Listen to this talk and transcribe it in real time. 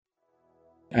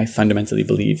I fundamentally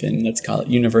believe in, let's call it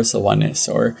universal oneness,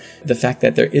 or the fact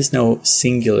that there is no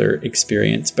singular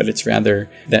experience, but it's rather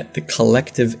that the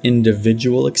collective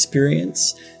individual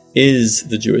experience is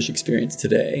the Jewish experience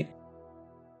today.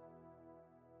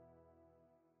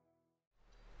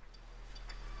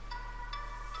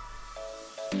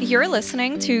 You're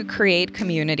listening to Create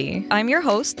Community. I'm your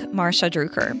host, Marsha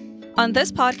Drucker. On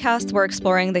this podcast, we're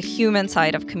exploring the human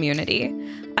side of community.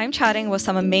 I'm chatting with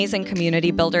some amazing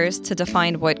community builders to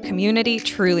define what community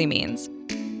truly means.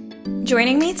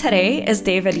 Joining me today is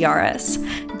David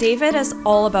Yaris. David is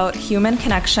all about human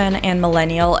connection and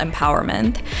millennial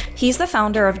empowerment. He's the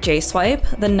founder of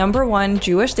JSwipe, the #1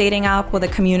 Jewish dating app with a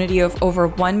community of over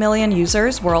 1 million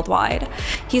users worldwide.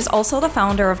 He's also the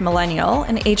founder of Millennial,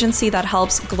 an agency that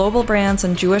helps global brands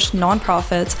and Jewish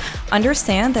nonprofits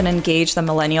understand and engage the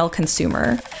millennial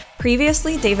consumer.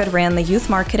 Previously, David ran the youth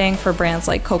marketing for brands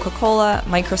like Coca-Cola,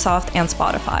 Microsoft, and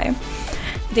Spotify.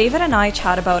 David and I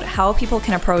chat about how people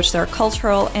can approach their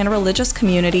cultural and religious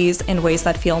communities in ways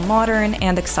that feel modern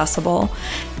and accessible,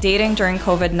 dating during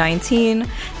COVID-19,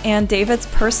 and David's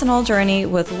personal journey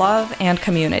with love and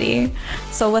community.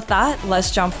 So with that,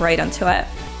 let's jump right into it.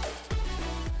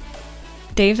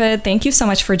 David, thank you so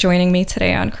much for joining me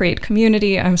today on Create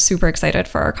Community. I'm super excited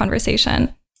for our conversation.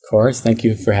 Of course, thank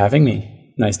you for having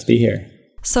me. Nice to be here.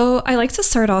 So I like to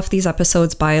start off these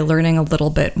episodes by learning a little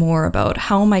bit more about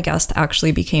how my guest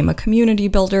actually became a community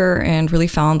builder and really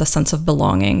found the sense of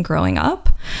belonging growing up.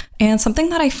 And something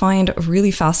that I find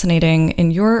really fascinating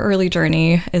in your early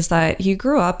journey is that you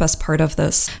grew up as part of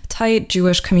this tight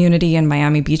Jewish community in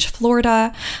Miami Beach,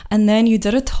 Florida, and then you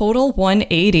did a total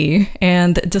 180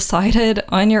 and decided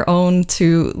on your own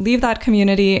to leave that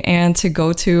community and to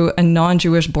go to a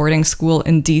non-Jewish boarding school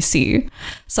in DC.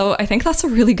 So I think that's a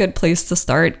really good place to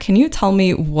start. Can you tell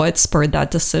me what spurred that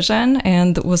decision?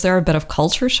 And was there a bit of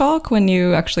culture shock when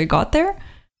you actually got there?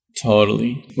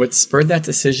 Totally. What spurred that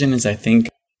decision is, I think,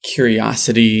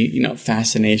 curiosity,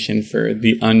 fascination for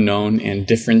the unknown and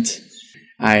different.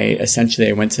 I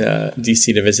went to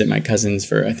DC to visit my cousins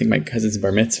for, I think, my cousin's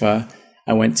bar mitzvah.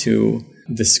 I went to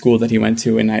the school that he went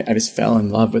to, and I just fell in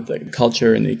love with the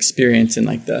culture and the experience, and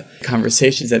like the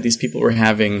conversations that these people were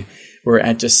having were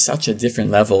at just such a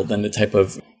different level than the type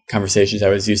of conversations I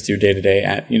was used to day to day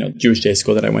at, Jewish day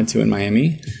school that I went to in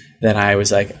Miami, that I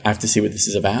was like, I have to see what this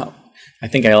is about. I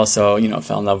think I also,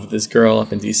 fell in love with this girl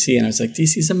up in DC, and I was like,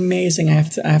 DC is amazing. I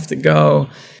have to go.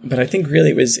 But I think really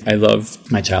it was, I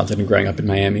loved my childhood and growing up in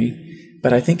Miami.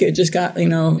 But I think it just got, I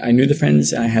knew the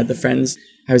friends, I had the friends.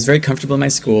 I was very comfortable in my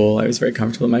school. I was very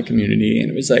comfortable in my community.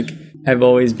 And it was like, I've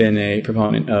always been a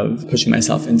proponent of pushing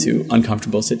myself into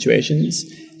uncomfortable situations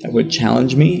that would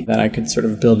challenge me, that I could sort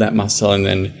of build that muscle, and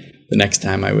then the next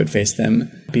time I would face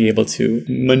them, be able to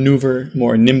maneuver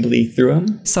more nimbly through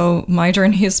them. So my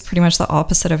journey is pretty much the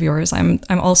opposite of yours. I'm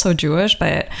also Jewish,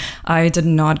 but I did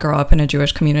not grow up in a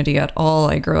Jewish community at all.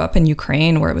 I grew up in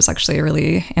Ukraine, where it was actually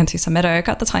really anti-Semitic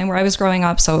at the time where I was growing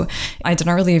up. So I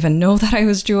didn't really even know that I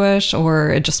was Jewish, or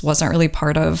it just wasn't really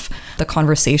part of the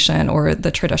conversation or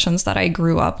the traditions that I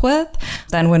grew up with.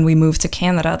 Then when we moved to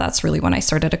Canada, that's really when I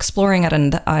started exploring it.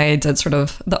 And I did sort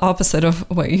of the opposite of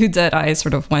what you did. I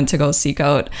sort of went to go seek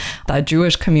out that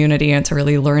Jewish community and to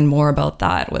really learn more about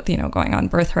that with, going on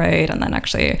Birthright and then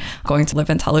actually going to live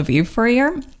in Tel Aviv for a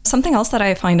year. Something else that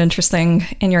I find interesting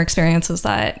in your experience is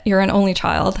that you're an only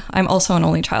child. I'm also an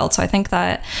only child. So I think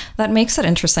that makes it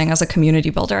interesting as a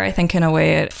community builder. I think in a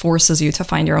way it forces you to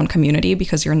find your own community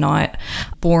because you're not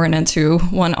born into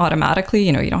one automatically.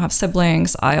 You don't have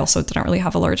siblings. I also didn't really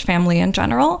have a large family in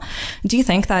general. Do you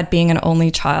think that being an only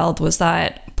child, was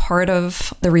that part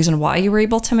of the reason why you were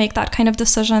able to make that kind of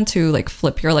decision to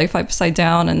flip your life upside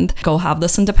down and go have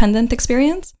this independent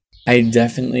experience? I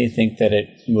definitely think that it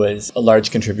was a large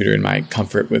contributor in my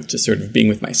comfort with just sort of being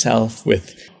with myself,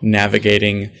 with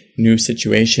navigating new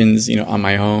situations, on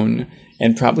my own,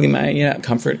 and probably my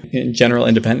comfort in general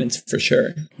independence for sure.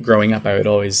 Growing up, I would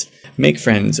always make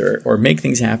friends or make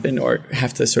things happen or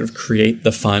have to sort of create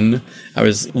the fun I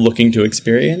was looking to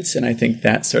experience. And I think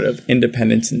that sort of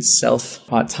independence and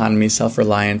self-autonomy,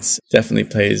 self-reliance definitely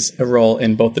plays a role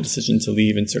in both the decision to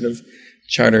leave and sort of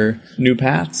charter new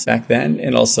paths back then,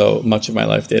 and also much of my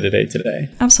life day to day today.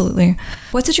 Absolutely.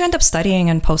 What did you end up studying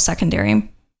in post-secondary?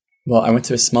 Well, I went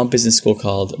to a small business school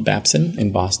called Babson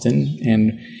in Boston,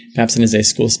 and Babson is a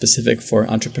school specific for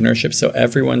entrepreneurship. So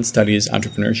everyone studies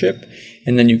entrepreneurship,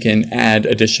 and then you can add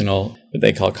additional, what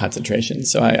they call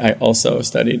concentrations. So I also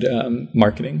studied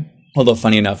marketing. Although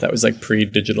funny enough, that was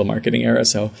pre-digital marketing era.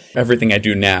 So everything I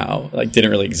do now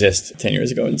didn't really exist 10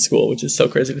 years ago in school, which is so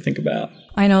crazy to think about.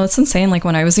 I know, it's insane. Like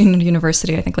when I was in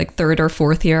university, I think like third or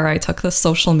fourth year, I took this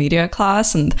social media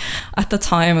class. And at the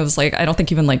time it was like, I don't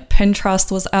think even like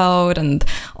Pinterest was out and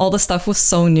all the stuff was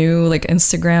so new. Like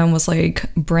Instagram was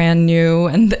like brand new.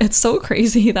 And it's so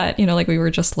crazy that, you know, like we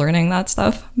were just learning that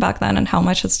stuff back then and how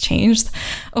much has changed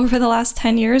over the last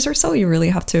 10 years or so. You really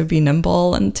have to be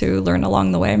nimble and to learn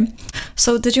along the way.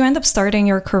 So did you end up starting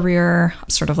your career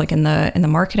sort of like in the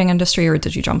marketing industry, or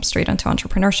did you jump straight into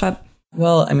entrepreneurship?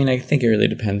 Well, I mean, I think it really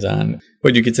depends on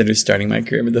what you consider starting my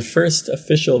career. But the first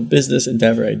official business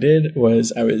endeavor I did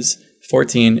was I was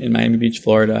 14 in Miami Beach,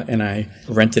 Florida, and I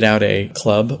rented out a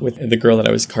club with the girl that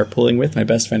I was carpooling with, my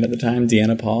best friend at the time,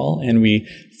 Deanna Paul, and we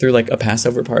threw like a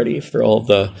Passover party for all of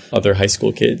the other high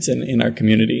school kids in our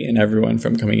community and everyone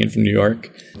from coming in from New York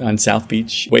on South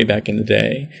Beach way back in the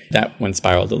day. That one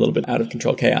spiraled a little bit out of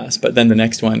control chaos. But then the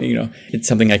next one, you know, it's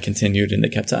something I continued and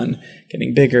it kept on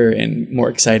getting bigger and more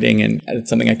exciting. And it's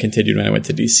something I continued when I went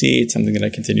to DC. It's something that I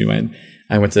continued when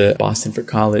I went to Boston for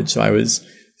college. So I was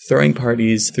throwing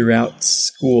parties throughout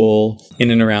school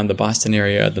in and around the Boston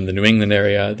area, then the New England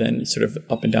area, then sort of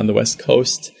up and down the West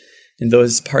Coast. And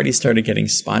those parties started getting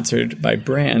sponsored by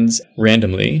brands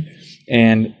randomly.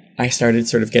 And I started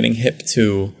sort of getting hip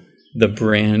to the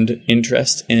brand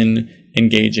interest in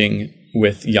engaging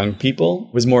with young people.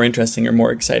 It was more interesting or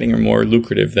more exciting or more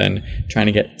lucrative than trying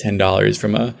to get $10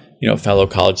 from a fellow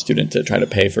college student to try to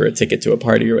pay for a ticket to a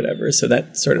party or whatever. So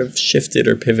that sort of shifted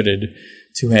or pivoted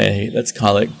to a, let's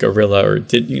call it guerrilla or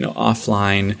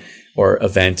offline or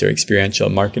event or experiential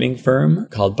marketing firm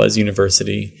called Buzz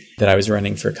University that I was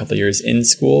running for a couple of years in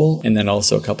school and then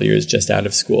also a couple of years just out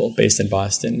of school based in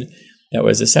Boston. That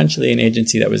was essentially an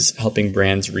agency that was helping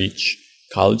brands reach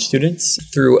college students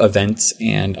through events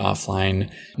and offline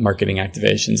marketing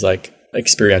activations like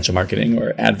experiential marketing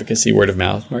or advocacy, word of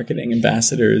mouth marketing,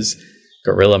 ambassadors,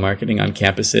 guerrilla marketing on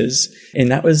campuses. And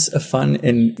that was a fun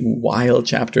and wild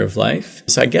chapter of life.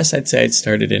 So I guess I'd say it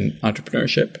started in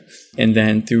entrepreneurship. And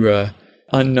then through a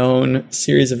unknown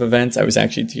series of events, I was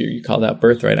actually, you called out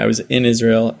Birthright. I was in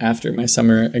Israel after my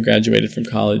summer. I graduated from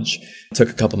college, took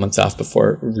a couple months off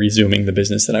before resuming the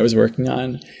business that I was working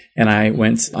on. And I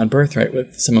went on Birthright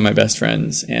with some of my best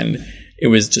friends. And it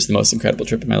was just the most incredible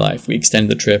trip of my life. We extended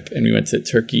the trip and we went to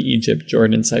Turkey, Egypt,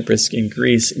 Jordan, Cyprus, and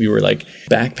Greece. We were like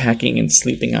backpacking and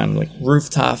sleeping on like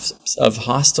rooftops of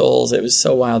hostels. It was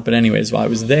so wild. But anyways, while I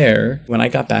was there, when I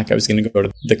got back, I was going to go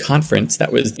to the conference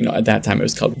that was, at that time it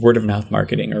was called Word of Mouth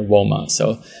Marketing or WOMA.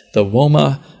 So the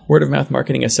WOMA Word of Mouth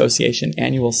Marketing Association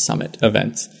annual summit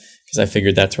event, because I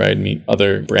figured that's where I'd meet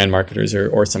other brand marketers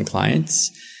or some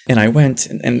clients. And I went,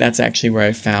 and that's actually where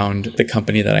I found the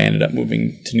company that I ended up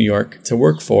moving to New York to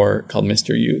work for called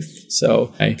Mr. Youth.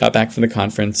 So I got back from the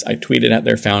conference. I tweeted at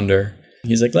their founder.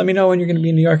 He's like, let me know when you're going to be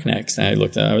in New York next. And I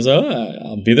looked at it. I was like,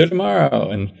 I'll be there tomorrow.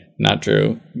 And not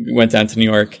true. We went down to New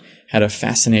York, had a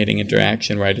fascinating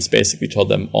interaction where I just basically told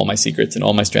them all my secrets and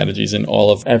all my strategies and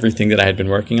all of everything that I had been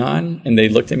working on. And they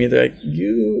looked at me. They're like,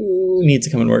 you need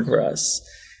to come and work for us.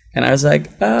 And I was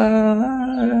like,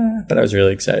 but I was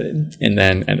really excited. And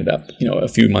then ended up, a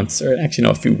few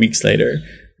weeks later,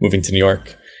 moving to New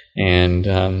York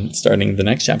and starting the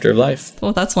next chapter of life.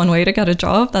 Well, that's one way to get a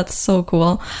job. That's so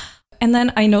cool. And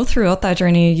then I know throughout that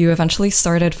journey, you eventually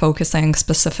started focusing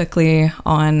specifically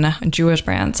on Jewish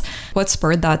brands. What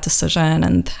spurred that decision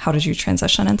and how did you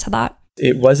transition into that?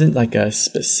 It wasn't like a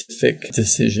specific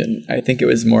decision. I think it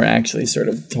was more actually sort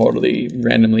of totally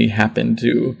randomly happened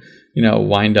to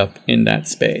wind up in that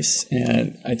space.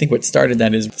 And I think what started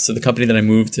that is, so the company that I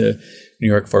moved to New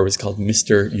York for was called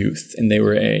Mr. Youth. And they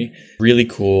were a really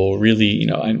cool, really,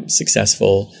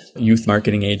 successful youth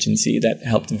marketing agency that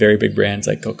helped very big brands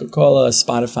like Coca-Cola,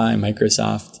 Spotify,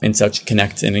 Microsoft, and such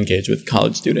connect and engage with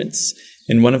college students.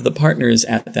 And one of the partners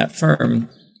at that firm,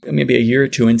 maybe a year or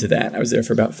two into that, I was there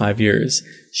for about 5 years,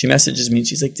 she messages me and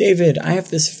she's like, David, I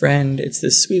have this friend. It's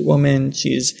this sweet woman.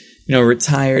 She's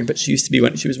retired, but she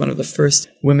was one of the first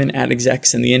women ad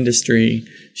execs in the industry.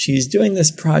 She's doing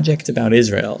this project about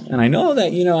Israel. And I know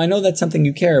that, I know that's something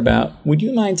you care about. Would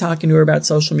you mind talking to her about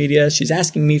social media? She's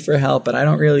asking me for help, but I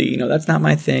don't really, that's not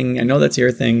my thing. I know that's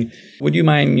your thing. Would you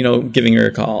mind, giving her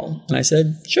a call? And I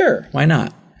said, sure, why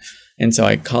not? And so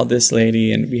I called this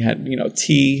lady and we had,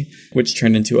 tea, which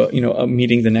turned into a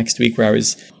meeting the next week where I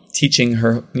was teaching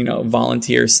her,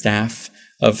 volunteer staff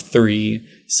of 3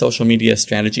 social media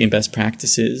strategy and best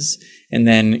practices. And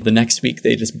then the next week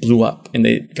they just blew up and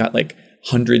they got like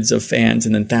hundreds of fans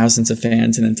and then thousands of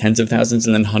fans and then tens of thousands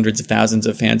and then hundreds of thousands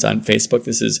of fans on Facebook.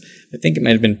 This is, I think it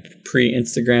might have been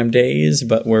pre-Instagram days,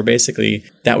 but where basically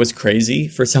that was crazy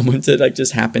for someone to like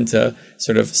just happen to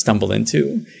sort of stumble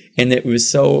into. And it was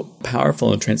so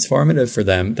powerful and transformative for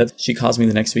them that she calls me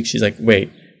the next week. She's like,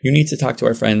 wait, you need to talk to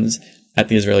our friends at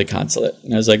the Israeli consulate.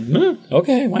 And I was like,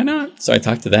 okay, why not? So I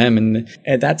talked to them. And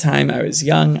at that time I was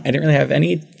young. I didn't really have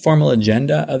any formal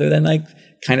agenda other than like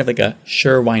kind of like a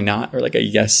sure, why not? Or like a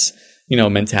yes,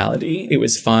 mentality. It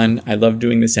was fun. I loved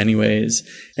doing this anyways.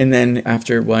 And then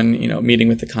after one, meeting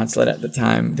with the consulate at the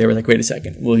time, they were like, wait a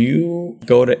second, will you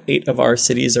go to 8 of our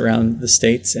cities around the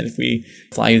States? And if we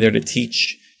fly you there to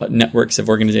teach networks of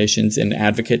organizations and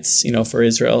advocates, for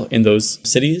Israel in those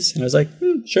cities? And I was like,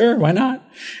 sure, why not?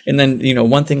 And then,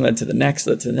 one thing led to the next,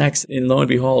 and lo and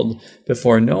behold,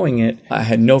 before knowing it, I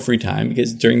had no free time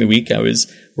because during the week I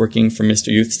was working for Mr.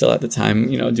 Youth still at the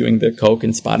time, doing the Coke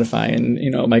and Spotify and,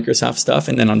 Microsoft stuff.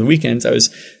 And then on the weekends, I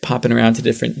was popping around to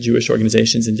different Jewish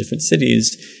organizations in different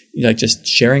cities, like just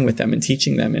sharing with them and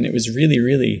teaching them. And it was really,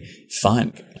 really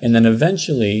fun. And then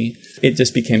eventually it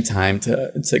just became time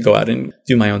to go out and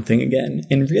do my own thing again.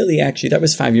 And really, actually, that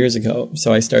was 5 years ago.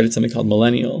 So I started something called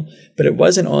Millennial. But it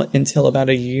wasn't until about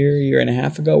a year and a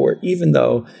half ago, where even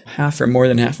though half or more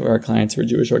than half of our clients were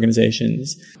Jewish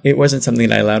organizations, it wasn't something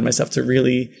that I allowed myself to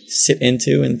really sit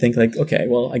into and think like, okay,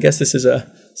 well, I guess this is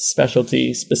a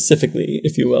specialty specifically,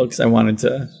 if you will, because I wanted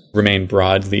to remain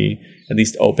broadly at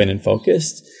least open and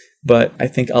focused. But I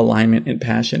think alignment and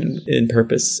passion and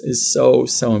purpose is so,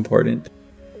 so important.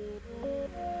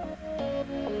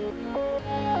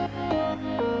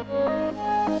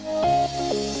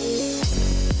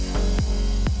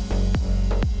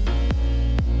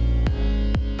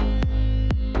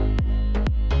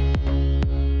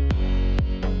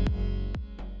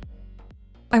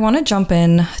 I want to jump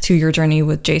in to your journey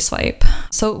with JSwipe.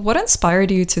 So what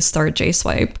inspired you to start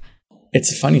JSwipe? It's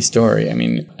a funny story. I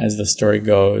mean, as the story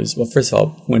goes, well, first of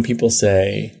all, when people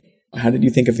say, how did you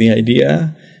think of the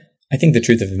idea? I think the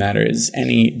truth of the matter is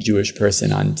any Jewish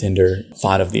person on Tinder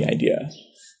thought of the idea.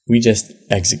 We just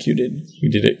executed. We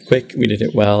did it quick. We did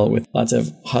it well with lots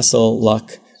of hustle,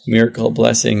 luck, miracle,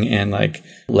 blessing, and like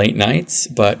late nights.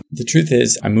 But the truth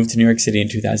is, I moved to New York City in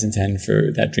 2010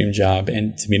 for that dream job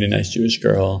and to meet a nice Jewish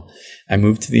girl. I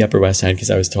moved to the Upper West Side because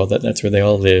I was told that that's where they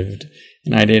all lived.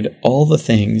 And I did all the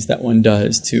things that one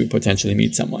does to potentially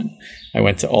meet someone. I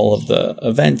went to all of the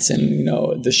events and,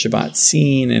 the Shabbat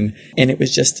scene. And it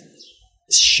was just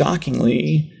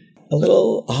shockingly a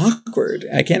little awkward.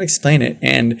 I can't explain it.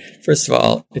 And first of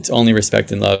all, it's only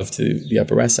respect and love to the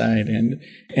Upper West Side. And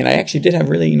I actually did have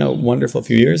really, wonderful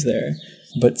few years there.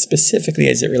 But specifically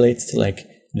as it relates to like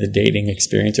the dating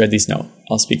experience, or at least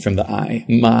I'll speak from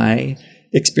my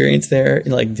experience there,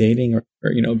 like dating or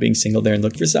being single there and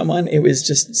looking for someone, it was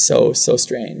just so, so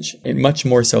strange, and much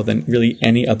more so than really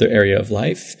any other area of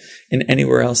life and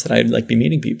anywhere else that I'd like be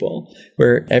meeting people,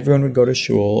 where everyone would go to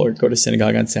shul or go to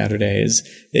synagogue on Saturdays.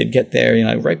 They'd get there,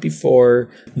 right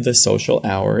before the social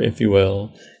hour, if you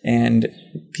will. And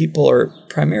people are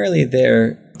primarily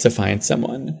there to find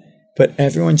someone. But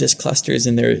everyone just clusters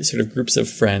in their sort of groups of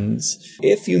friends.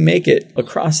 If you make it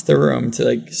across the room to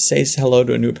like say hello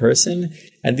to a new person,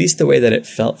 at least the way that it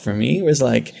felt for me was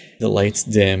like the lights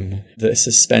dim, the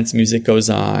suspense music goes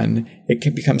on, it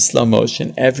can become slow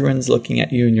motion. Everyone's looking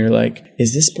at you and you're like,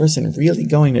 is this person really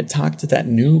going to talk to that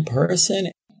new person?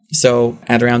 So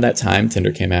at around that time,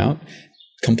 Tinder came out,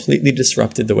 completely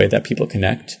disrupted the way that people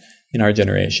connect in our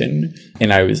generation.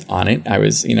 And I was on it. I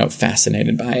was,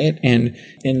 fascinated by it. And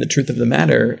the truth of the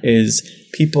matter is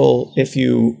people, if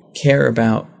you care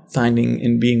about finding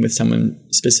and being with someone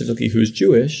specifically who's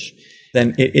Jewish,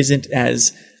 then it isn't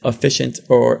as efficient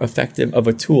or effective of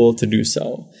a tool to do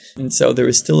so. And so there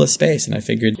was still a space. And I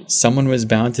figured someone was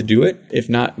bound to do it. If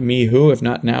not me, who? If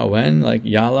not now, when? Like,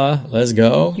 yalla, let's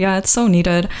go. Yeah, it's so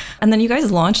needed. And then you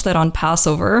guys launched that on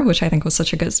Passover, which I think was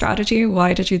such a good strategy.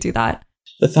 Why did you do that?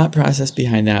 The thought process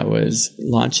behind that was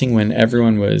launching when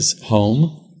everyone was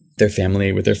home, their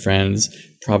family, with their friends,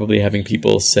 probably having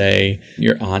people say,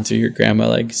 your aunt or your grandma,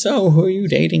 like, so who are you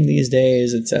dating these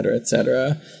days, et cetera, et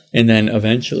cetera. And then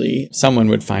eventually someone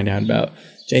would find out about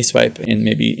JSwipe and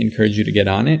maybe encourage you to get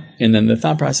on it. And then the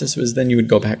thought process was then you would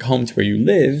go back home to where you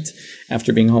lived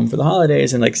after being home for the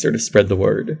holidays and like sort of spread the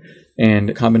word. And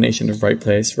a combination of right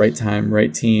place, right time,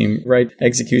 right team, right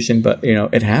execution. But,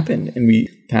 it happened. And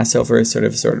Passover sort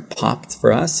of popped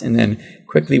for us. And then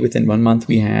quickly within 1 month,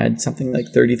 we had something like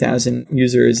 30,000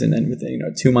 users. And then within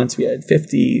 2 months, we had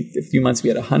 50. A few months, we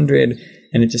had 100.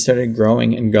 And it just started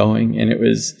growing and going. And it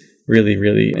was really,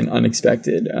 really an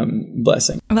unexpected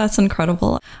blessing. That's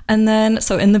incredible. And then,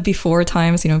 so in the before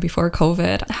times, before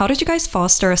COVID, how did you guys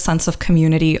foster a sense of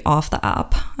community off the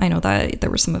app? I know that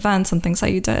there were some events and things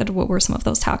that you did. What were some of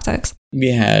those tactics?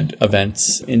 We had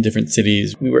events in different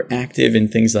cities. We were active in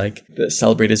things like the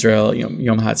Celebrate Israel,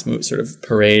 Yom Ha'atzmaut sort of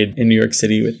parade in New York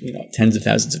City with, tens of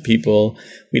thousands of people.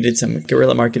 We did some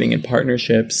guerrilla marketing and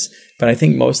partnerships, but I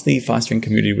think mostly fostering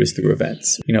community was through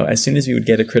events. As soon as we would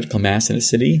get a critical mass in a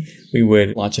city, we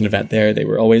would launch an event there. They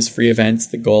were always free events.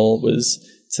 The goal was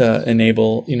to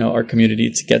enable, our community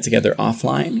to get together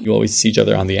offline. You always see each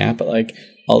other on the app, but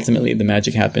ultimately the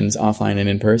magic happens offline and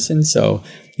in person. So,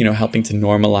 helping to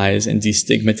normalize and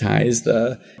destigmatize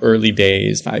the early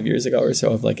days 5 years ago or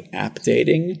so of app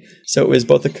dating. So it was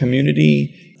both a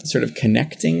community sort of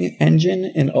connecting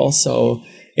engine and also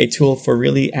a tool for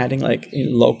really adding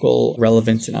local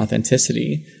relevance and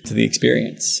authenticity to the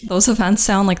experience. Those events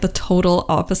sound like the total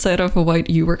opposite of what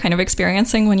you were kind of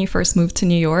experiencing when you first moved to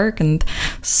New York, and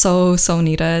so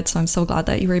needed. So I'm so glad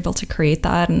that you were able to create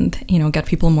that and, get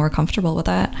people more comfortable with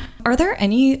that. Are there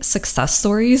any success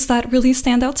stories that really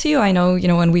stand out to you? I know,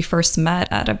 when we first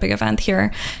met at a big event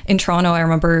here in Toronto, I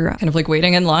remember kind of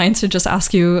waiting in line to just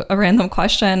ask you a random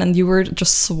question, and you were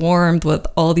just swarmed with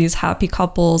all these happy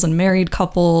couples and married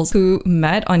couples who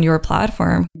met on your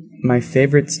platform. My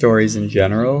favorite stories in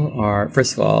general are,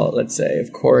 first of all, let's say,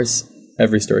 of course,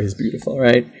 every story is beautiful,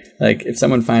 right? If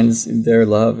someone finds their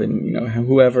love and,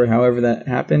 however that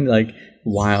happened,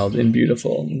 wild and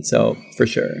beautiful. And so, for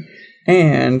sure.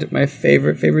 And my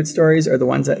favorite stories are the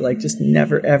ones that just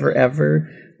never, ever, ever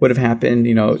would have happened,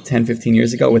 10, 15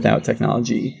 years ago without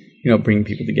technology, bringing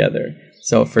people together.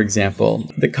 So, for example,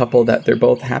 the couple that they're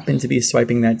both happened to be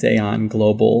swiping that day on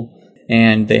Global,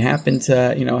 and they happened to,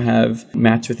 have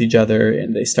matched with each other,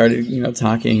 and they started,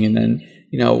 talking, and then,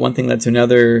 one thing led to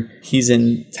another. He's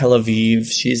in Tel Aviv,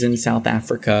 she's in South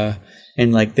Africa,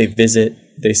 and they visit,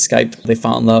 they Skype, they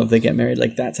fall in love, they get married,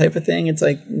 that type of thing. It's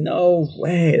no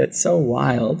way, that's so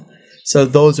wild. So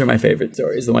those are my favorite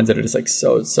stories, the ones that are just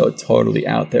so totally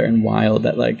out there and wild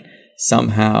that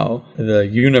somehow the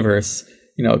universe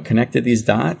connected these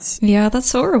dots. Yeah, that's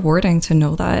so rewarding to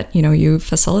know that, you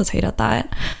facilitated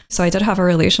that. So I did have a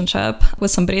relationship with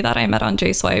somebody that I met on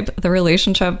JSwipe. The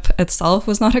relationship itself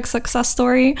was not a success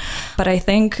story, but I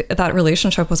think that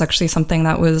relationship was actually something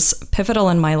that was pivotal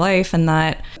in my life, and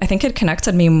that I think it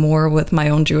connected me more with my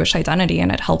own Jewish identity,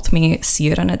 and it helped me see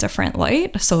it in a different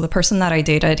light. So the person that I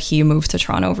dated, he moved to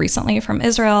Toronto recently from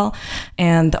Israel,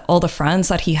 and all the friends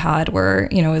that he had were,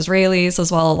 Israelis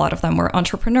as well. A lot of them were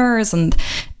entrepreneurs, and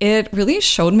it really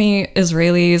showed me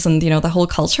Israelis and, the whole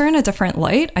culture in a different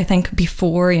light. I think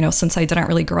before, since I didn't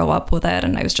really grow up with it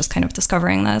and I was just kind of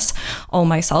discovering this all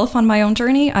myself on my own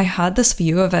journey, I had this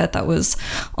view of it that was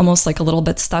almost a little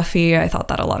bit stuffy. I thought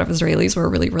that a lot of Israelis were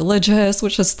really religious,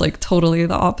 which is totally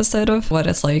the opposite of what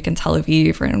it's like in Tel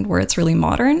Aviv, and where it's really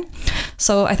modern.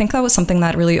 So I think that was something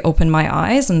that really opened my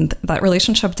eyes, and that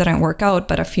relationship didn't work out.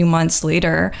 But a few months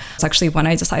later, it's actually when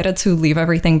I decided to leave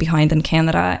everything behind in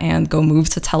Canada and go move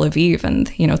to Tel Aviv, and,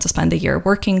 to spend a year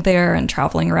working there and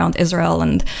traveling around Israel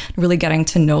and really getting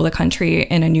to know the country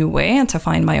in a new way and to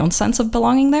find my own sense of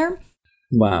belonging there.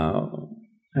 Wow.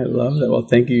 I love that. Well,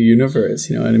 thank you, universe.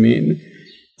 You know what I mean?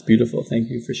 It's beautiful. Thank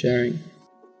you for sharing.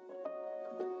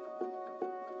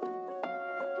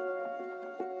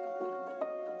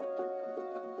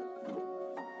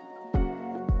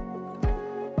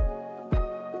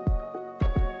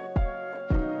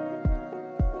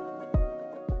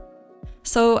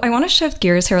 So I want to shift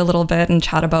gears here a little bit and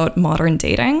chat about modern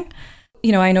dating.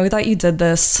 I know that you did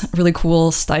this really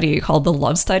cool study called the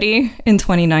Love Study in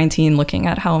 2019, looking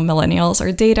at how millennials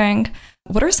are dating.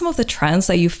 What are some of the trends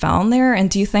that you found there? And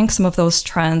do you think some of those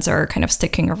trends are kind of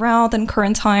sticking around in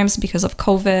current times because of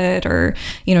COVID, or,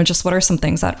 just what are some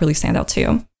things that really stand out to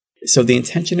you? So the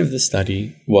intention of the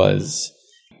study was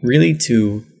really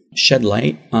to shed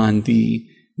light on the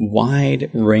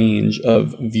wide range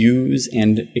of views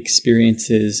and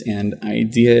experiences and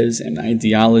ideas and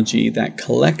ideology that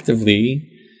collectively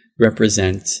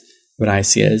represent what I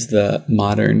see as the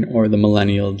modern or the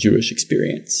millennial Jewish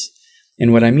experience.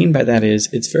 And what I mean by that is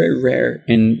it's very rare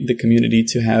in the community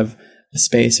to have a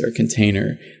space or a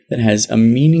container that has a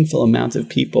meaningful amount of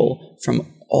people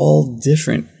from all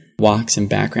different walks and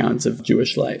backgrounds of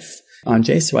Jewish life. On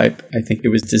JSwipe, I think it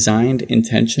was designed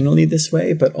intentionally this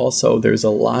way, but also there's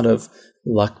a lot of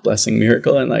luck, blessing,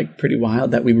 miracle, and pretty wild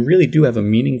that we really do have a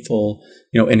meaningful,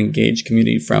 and engaged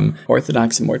community, from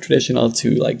Orthodox and more traditional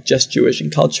to just Jewish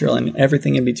and cultural and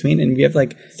everything in between. And we have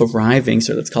thriving,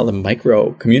 so let's call them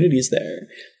micro communities there.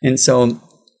 And so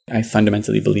I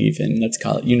fundamentally believe in, let's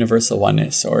call it universal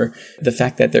oneness, or the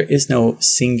fact that there is no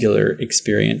singular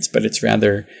experience, but it's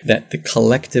rather that the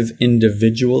collective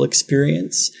individual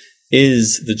experience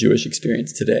is the Jewish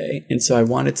experience today. And so I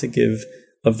wanted to give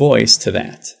a voice to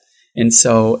that. And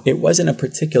so it wasn't a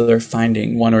particular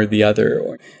finding, one or the other,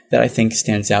 or that I think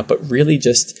stands out, but really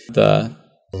just the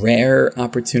rare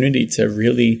opportunity to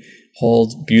really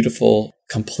hold beautiful,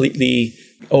 completely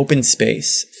open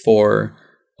space for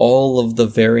all of the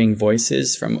varying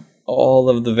voices from all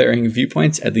of the varying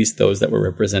viewpoints, at least those that were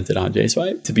represented on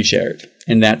JSwipe, to be shared.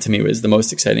 And that to me was the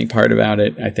most exciting part about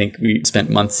it. I think we spent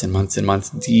months and months and months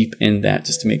deep in that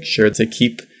just to make sure to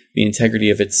keep the integrity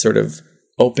of its sort of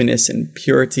openness and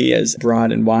purity as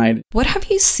broad and wide. What have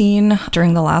you seen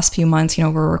during the last few months?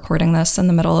 We're recording this in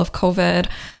the middle of COVID.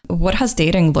 What has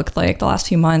dating looked like the last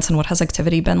few months, and what has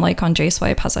activity been like on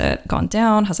JSwipe? Has it gone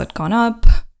down? Has it gone up?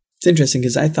 It's interesting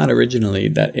because I thought originally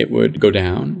that it would go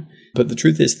down. But the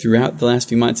truth is, throughout the last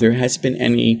few months, there hasn't been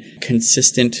any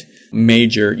consistent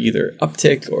major either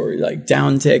uptick or like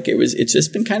downtick. It's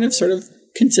just been kind of sort of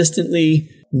consistently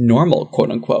normal,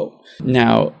 quote unquote.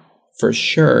 Now, for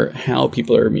sure, how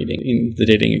people are meeting in the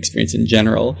dating experience in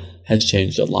general has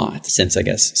changed a lot since, I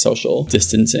guess, social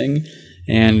distancing.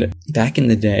 And back in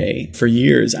the day, for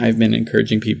years, I've been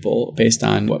encouraging people based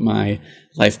on what my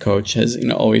life coach has,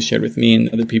 always shared with me and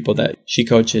other people that she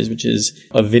coaches, which is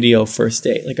a video first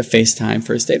date, like a FaceTime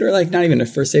first date, or like not even a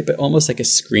first date, but almost like a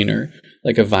screener,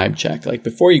 like a vibe check. Like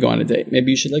before you go on a date,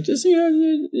 maybe you should like just,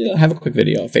 have a quick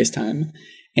video, FaceTime.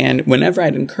 And whenever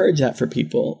I'd encourage that for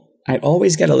people, I'd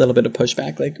always get a little bit of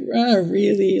pushback, like,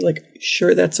 really? Like,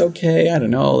 sure, that's okay. I don't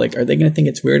know. Like, are they going to think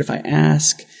it's weird if I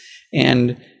ask?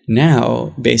 And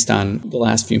now, based on the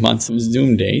last few months of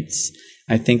Zoom dates,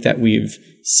 I think that we've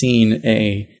seen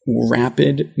a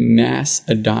rapid mass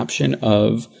adoption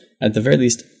of, at the very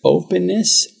least,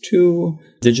 openness to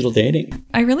digital dating.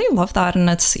 I really love that. And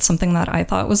it's something that I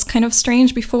thought was kind of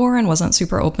strange before and wasn't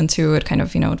super open to. It kind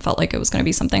of, it felt like it was going to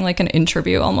be something like an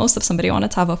interview almost if somebody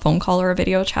wanted to have a phone call or a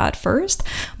video chat first.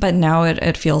 But now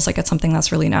it feels like it's something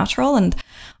that's really natural. And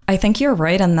I think you're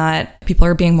right in that people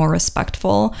are being more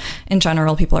respectful. In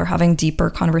general, people are having deeper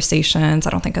conversations. I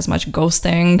don't think as much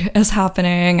ghosting is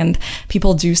happening, and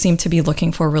people do seem to be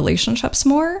looking for relationships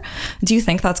more. Do you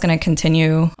think that's going to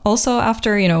continue also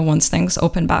after, once things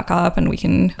open back up and we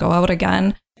can go out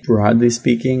again? Broadly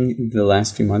speaking, the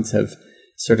last few months have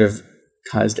sort of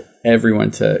caused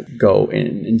everyone to go in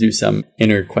and do some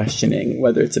inner questioning,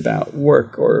 whether it's about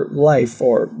work or life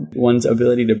or one's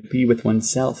ability to be with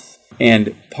oneself.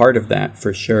 And part of that,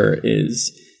 for sure,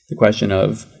 is the question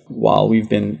of, while we've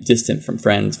been distant from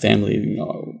friends, family,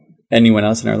 anyone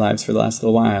else in our lives for the last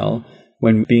little while,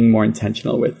 when being more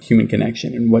intentional with human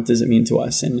connection and what does it mean to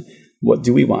us and what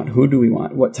do we want? Who do we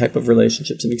want? What type of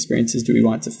relationships and experiences do we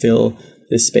want to fill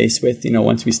this space with,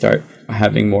 once we start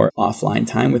having more offline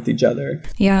time with each other?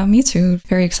 Yeah, me too.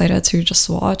 Very excited to just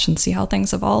watch and see how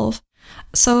things evolve.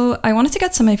 So I wanted to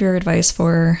get some of your advice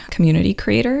for community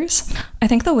creators. I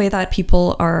think the way that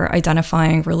people are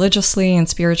identifying religiously and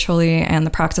spiritually and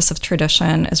the practice of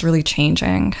tradition is really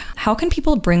changing. How can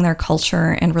people bring their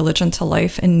culture and religion to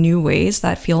life in new ways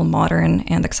that feel modern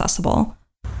and accessible?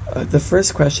 The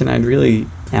first question I'd really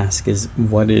ask is,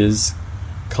 what is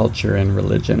culture and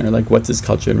religion? Or like, what does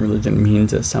culture and religion mean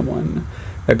to someone?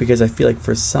 Right? Because I feel like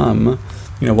for some,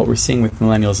 what we're seeing with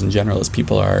millennials in general is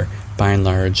people are, by and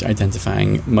large,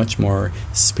 identifying much more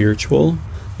spiritual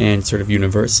and sort of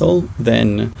universal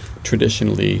than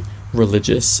traditionally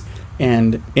religious.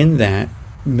 And in that,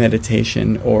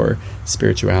 meditation or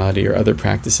spirituality or other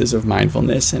practices of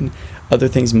mindfulness and other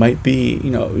things might be,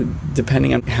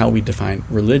 depending on how we define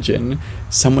religion,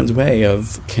 someone's way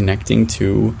of connecting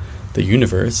to the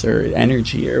universe or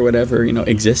energy or whatever,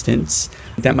 existence,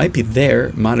 that might be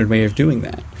their modern way of doing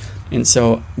that. And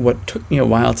so what took me a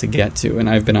while to get to, and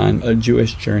I've been on a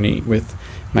Jewish journey with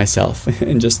myself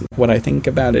and just what I think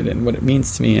about it and what it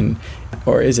means to me,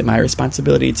 or is it my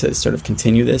responsibility to sort of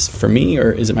continue this for me,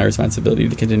 or is it my responsibility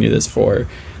to continue this for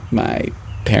my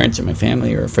parents or my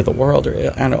family or for the world, or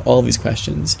I don't know, all these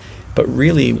questions. But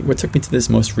really what took me to this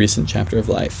most recent chapter of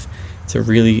life to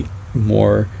really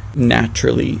more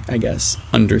naturally, I guess,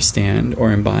 understand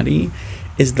or embody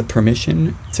is the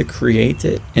permission to create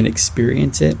it and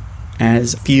experience it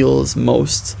as feels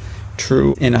most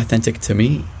true and authentic to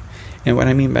me. And what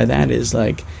I mean by that is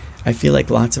like, I feel like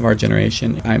lots of our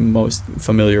generation, I'm most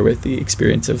familiar with the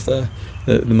experience of the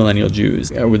millennial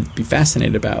Jews. I would be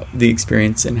fascinated about the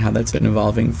experience and how that's been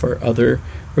evolving for other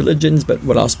religions, but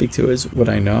what I'll speak to is what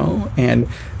I know.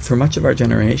 And for much of our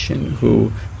generation,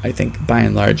 who I think by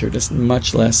and large are just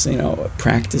much less,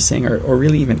 practicing or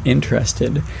really even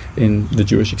interested in the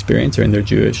Jewish experience or in their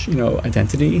Jewish,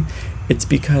 identity, it's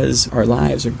because our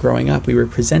lives are growing up. We were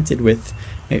presented with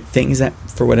things that,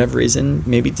 for whatever reason,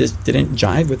 maybe just didn't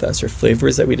jive with us, or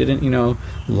flavors that we didn't,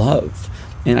 love.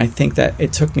 And I think that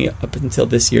it took me up until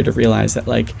this year to realize that,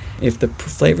 like, if the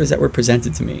flavors that were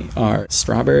presented to me are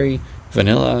strawberry,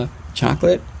 vanilla,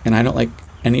 chocolate, and I don't like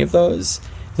any of those,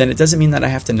 then it doesn't mean that I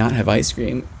have to not have ice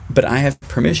cream, but I have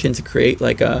permission to create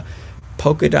like a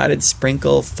polka dotted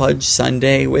sprinkle fudge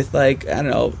sundae with, like, I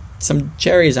don't know, some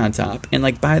cherries on top. And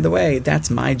like, by the way, that's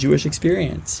my Jewish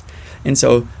experience. And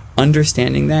so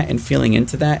understanding that and feeling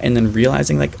into that, and then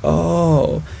realizing like,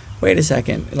 oh, wait a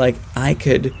second, like I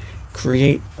could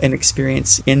create an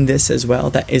experience in this as well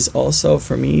that is also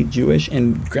for me Jewish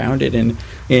and grounded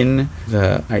in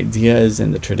the ideas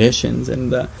and the traditions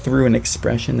and through an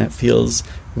expression that feels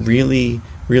really,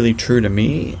 really true to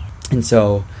me. And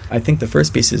so I think the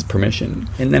first piece is permission.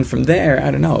 And then from there, I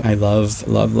don't know, I love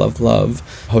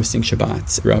hosting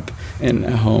Shabbats. Grew up in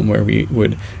a home where we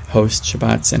would host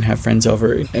Shabbats and have friends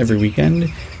over every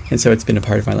weekend. And so it's been a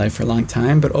part of my life for a long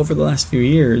time. But over the last few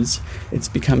years, it's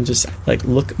become just like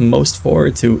look most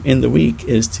forward to in the week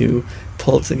is to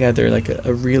pull together like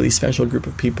a really special group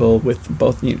of people with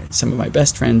both, some of my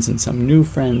best friends and some new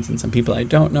friends and some people I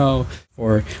don't know,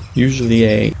 for usually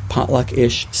a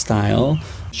potluck-ish style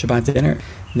Shabbat dinner.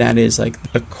 That is like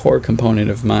a core component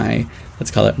of my,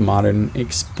 let's call it, modern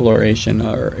exploration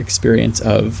or experience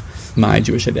of my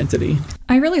Jewish identity.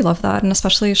 I really love that. And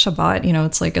especially Shabbat,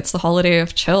 it's the holiday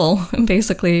of chill.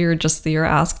 Basically, you're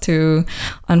asked to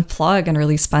unplug and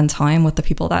really spend time with the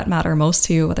people that matter most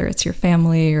to you, whether it's your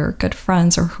family or good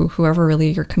friends or whoever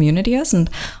really your community is. And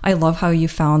I love how you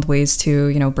found ways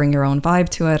to, bring your own vibe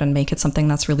to it and make it something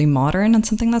that's really modern and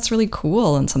something that's really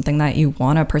cool and something that you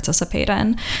want to participate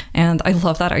in. And I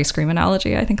love that ice cream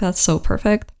analogy. I think that's so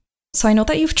perfect. So I know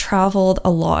that you've traveled a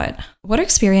lot. What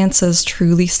experiences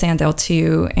truly stand out to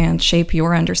you and shape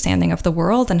your understanding of the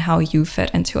world and how you fit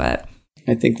into it?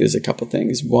 I think there's a couple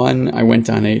things. One, I went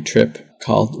on a trip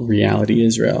called Reality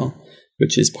Israel,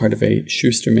 which is part of a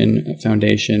Schusterman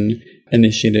Foundation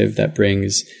initiative that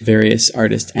brings various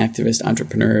artists, activists,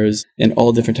 entrepreneurs, and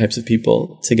all different types of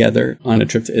people together on a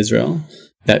trip to Israel.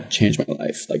 That changed my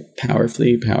life, like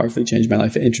powerfully changed my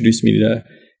life. It introduced me to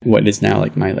what is now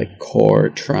like my core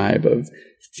tribe of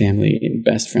family and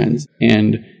best friends,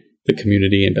 and the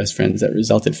community and best friends that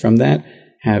resulted from that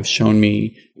have shown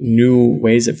me new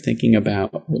ways of thinking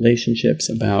about relationships,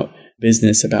 about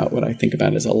business, about what I think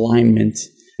about as alignment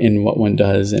in what one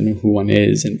does and who one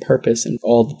is and purpose and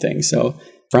all the things. So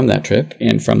from that trip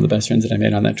and from the best friends that I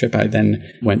made on that trip, I then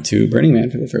went to Burning Man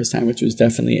for the first time, which was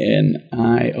definitely an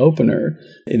eye-opener.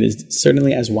 It is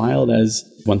certainly as wild as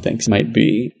one thinks it might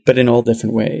be, but in all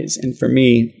different ways. And for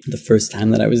me, the first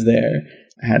time that I was there,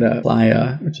 I had a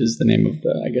playa, which is the name of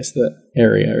the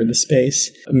area or the space,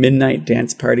 a midnight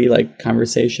dance party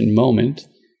conversation moment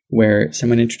where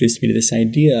someone introduced me to this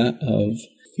idea of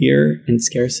fear and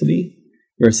scarcity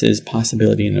versus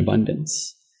possibility and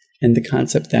abundance. And the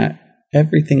concept that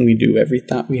everything we do, every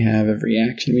thought we have, every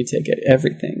action we take,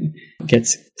 everything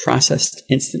gets processed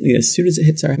instantly as soon as it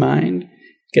hits our mind,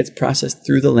 gets processed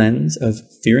through the lens of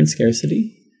fear and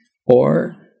scarcity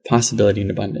or possibility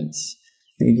and abundance.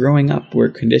 And growing up, we're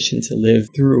conditioned to live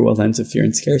through a lens of fear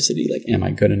and scarcity. Like, am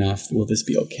I good enough? Will this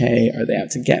be okay? Are they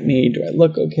out to get me? Do I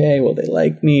look okay? Will they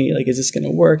like me? Is this going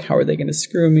to work? How are they going to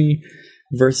screw me?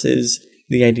 Versus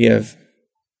the idea of,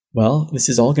 well, this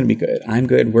is all going to be good. I'm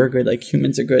good. We're good.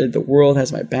 Humans are good. The world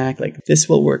has my back. This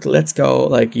will work. Let's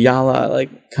go. Yalla.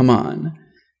 Come on.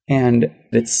 And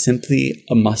it's simply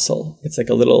a muscle. It's a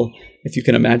little, if you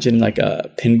can imagine a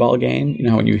pinball game,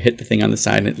 when you hit the thing on the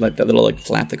side and it, that little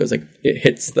flap that goes it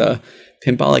hits the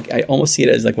pinball. I almost see it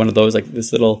as one of those,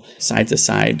 this little side to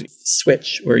side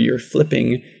switch where you're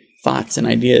flipping thoughts and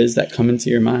ideas that come into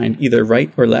your mind, either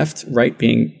right or left, right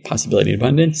being possibility and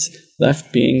abundance,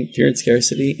 left being fear and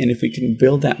scarcity. And if we can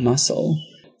build that muscle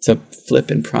to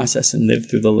flip and process and live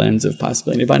through the lens of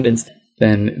possibility and abundance,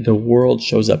 then the world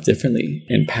shows up differently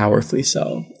and powerfully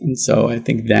so. And so I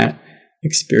think that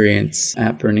experience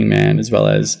at Burning Man, as well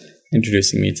as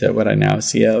introducing me to what I now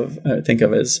think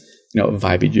of as,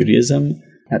 vibey Judaism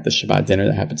at the Shabbat dinner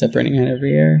that happens at Burning Man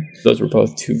every year. Those were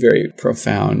both two very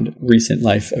profound recent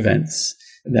life events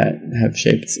that have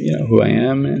shaped, who I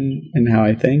am and how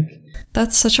I think.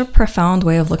 That's such a profound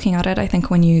way of looking at it. I think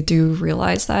when you do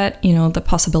realize that, the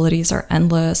possibilities are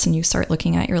endless and you start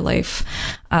looking at your life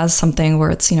as something where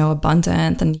it's,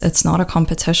 abundant and it's not a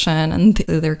competition and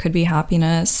there could be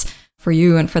happiness for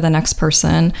you and for the next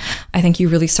person, I think you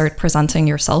really start presenting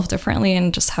yourself differently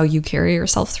and just how you carry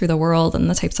yourself through the world and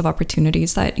the types of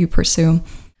opportunities that you pursue.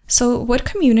 So what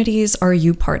communities are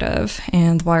you part of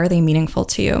and why are they meaningful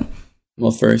to you? Well,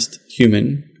 first,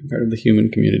 human, part of the human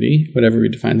community, whatever we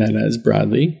define that as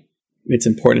broadly. It's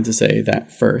important to say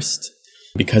that first,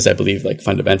 because I believe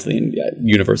fundamentally in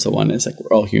universal oneness,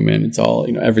 we're all human. It's all,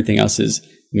 everything else is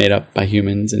made up by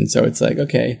humans. And so it's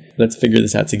okay, let's figure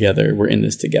this out together. We're in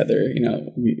this together,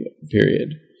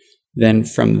 period. Then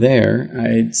from there,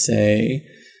 I'd say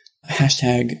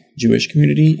hashtag Jewish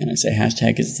community. And I say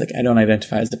hashtag because it's I don't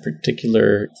identify as a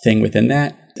particular thing within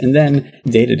that. And then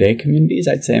day-to-day communities,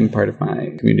 I'd say I'm part of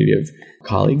my community of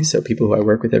colleagues. So people who I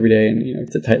work with every day. And,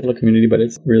 it's a tight little community, but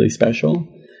it's really special.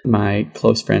 My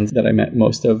close friends that I met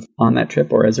most of on that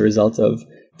trip or as a result of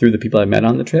through the people I met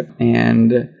on the trip,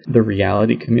 and the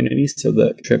reality community. So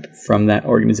the trip from that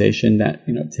organization that,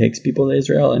 takes people to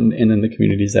Israel and then the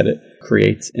communities that it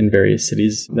creates in various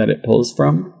cities that it pulls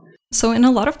from. So in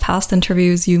a lot of past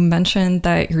interviews, you mentioned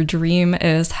that your dream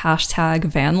is hashtag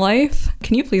van life.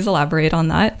 Can you please elaborate on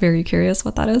that? Very curious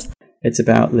what that is. It's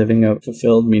about living a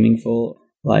fulfilled, meaningful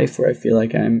life where I feel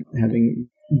like I'm having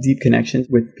deep connections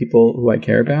with people who I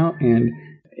care about and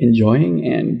enjoying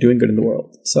and doing good in the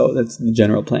world. So that's the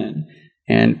general plan.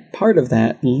 And part of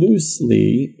that,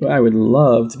 loosely, I would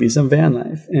love to be some van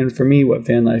life. And for me, what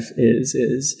van life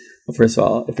is, well, first of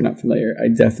all, if you're not familiar, I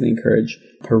definitely encourage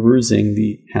perusing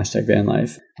the hashtag van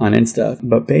life on Insta.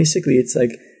 But basically, it's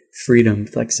freedom,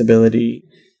 flexibility.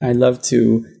 I love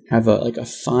to have a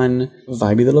fun,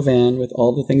 vibey little van with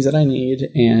all the things that I need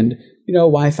and,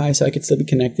 Wi-Fi so I could still be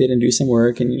connected and do some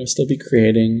work and, still be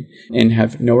creating and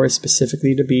have nowhere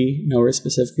specifically to be, nowhere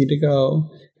specifically to go.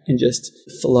 And just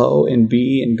flow and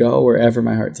be and go wherever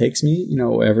my heart takes me,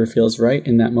 wherever feels right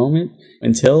in that moment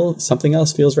until something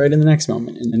else feels right in the next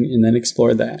moment and then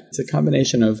explore that. It's a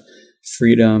combination of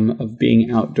freedom, of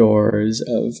being outdoors,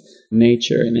 of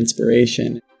nature and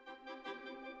inspiration.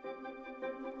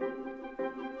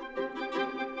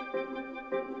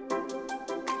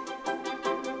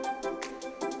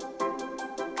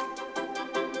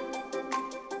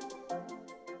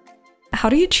 How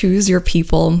do you choose your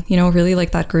people, really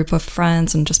that group of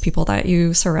friends and just people that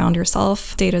you surround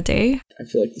yourself day to day? I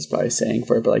feel this is probably saying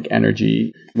for it, but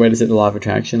energy, what is it, the law of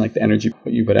attraction? The energy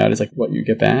what you put out is what you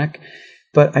get back.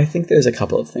 But I think there's a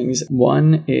couple of things.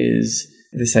 One is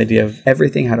this idea of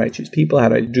everything. How do I choose people? How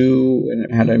do I do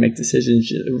and how do I make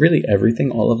decisions? Really everything,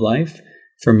 all of life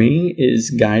for me is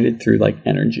guided through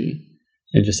energy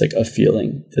and just a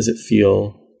feeling. Does it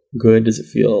feel good? Does it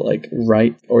feel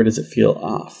right? Or does it feel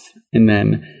off? And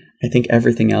then I think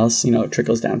everything else,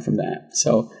 trickles down from that.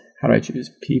 So how do I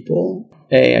choose people?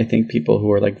 I think people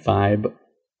who are vibe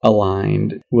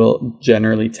aligned will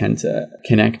generally tend to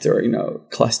connect or,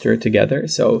 cluster together.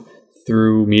 So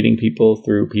through meeting people,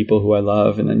 through people who I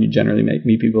love, and then you generally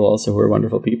meet people also who are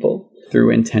wonderful people through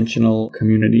intentional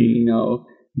community,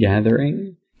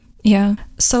 gathering. Yeah.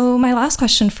 So my last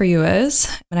question for you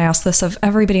is, and I ask this of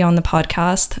everybody on the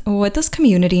podcast, what does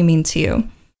community mean to you?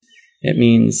 It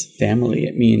means family.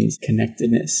 It means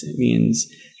connectedness. It means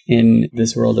in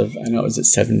this world of,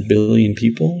 7 billion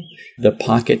people, the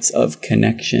pockets of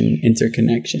connection,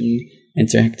 interconnection,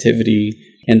 interactivity,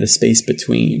 and the space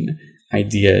between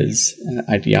ideas,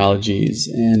 ideologies,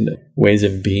 and ways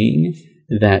of being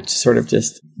that sort of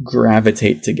just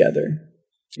gravitate together.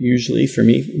 Usually for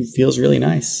me, it feels really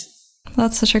nice.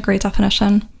 That's such a great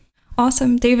definition.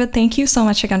 Awesome. David, thank you so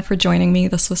much again for joining me.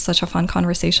 This was such a fun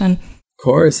conversation. Of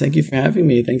course. Thank you for having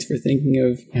me. Thanks for thinking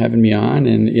of having me on.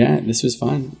 And yeah, this was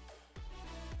fun.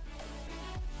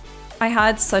 I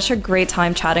had such a great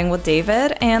time chatting with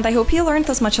David, and I hope you learned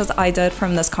as much as I did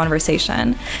from this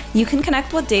conversation. You can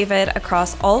connect with David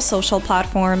across all social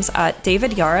platforms at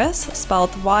David Yarus,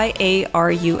 spelled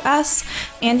Yarus,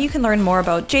 and you can learn more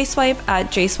about JSwipe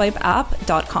at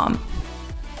jswipeapp.com.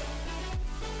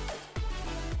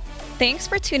 Thanks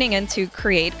for tuning in to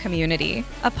Create Community,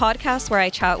 a podcast where I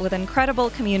chat with incredible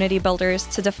community builders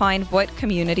to define what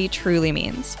community truly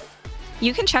means.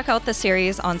 You can check out the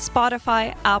series on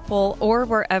Spotify, Apple, or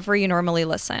wherever you normally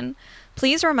listen.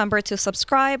 Please remember to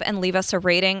subscribe and leave us a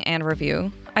rating and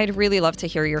review. I'd really love to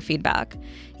hear your feedback.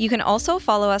 You can also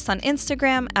follow us on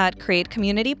Instagram at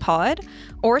CreateCommunityPod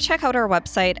or check out our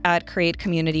website at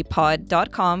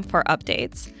createcommunitypod.com for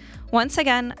updates. Once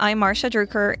again, I'm Marsha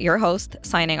Drucker, your host,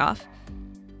 signing off.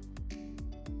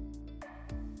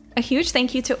 A huge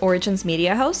thank you to Origins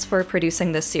Media House for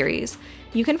producing this series.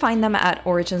 You can find them at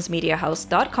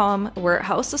originsmediahouse.com, where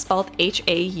house is spelled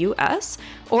Haus,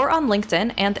 or on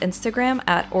LinkedIn and Instagram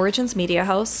at Origins Media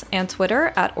House and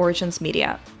Twitter at Origins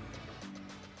Media.